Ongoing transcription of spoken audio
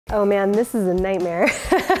Oh man, this is a nightmare.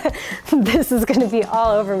 This is gonna be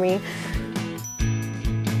all over me.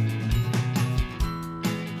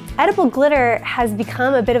 Edible glitter has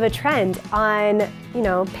become a bit of a trend on,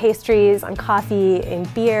 pastries, on coffee, in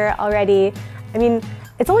beer already. I mean,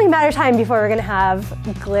 it's only a matter of time before we're gonna have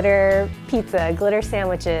glitter pizza, glitter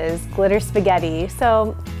sandwiches, glitter spaghetti.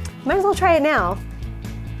 So, might as well try it now.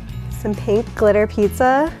 Some pink glitter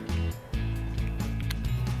pizza.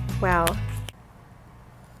 Wow.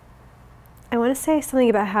 I want to say something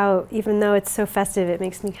about how, even though it's so festive, it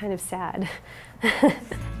makes me kind of sad.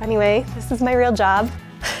 Anyway, this is my real job.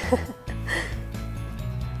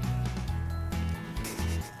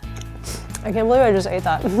 I can't believe I just ate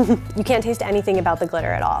that. You can't taste anything about the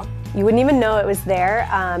glitter at all. You wouldn't even know it was there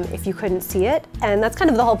if you couldn't see it. And that's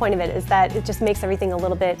kind of the whole point of it, is that it just makes everything a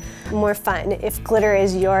little bit more fun. If glitter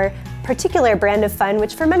is your particular brand of fun,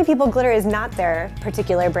 which for many people glitter is not their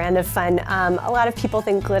particular brand of fun, a lot of people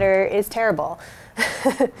think glitter is terrible.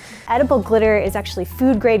 Edible glitter is actually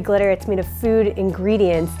food-grade glitter. It's made of food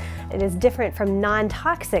ingredients. It is different from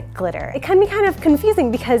non-toxic glitter. It can be kind of confusing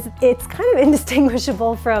because it's kind of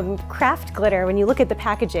indistinguishable from craft glitter when you look at the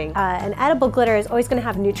packaging. An edible glitter is always going to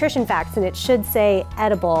have nutrition facts, and it should say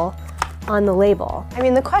edible on the label. I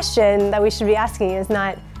mean, the question that we should be asking is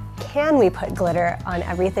not, can we put glitter on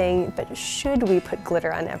everything, but should we put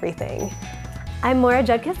glitter on everything? I'm Maura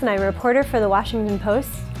Judkis, and I'm a reporter for the Washington Post,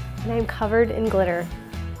 and I'm covered in glitter.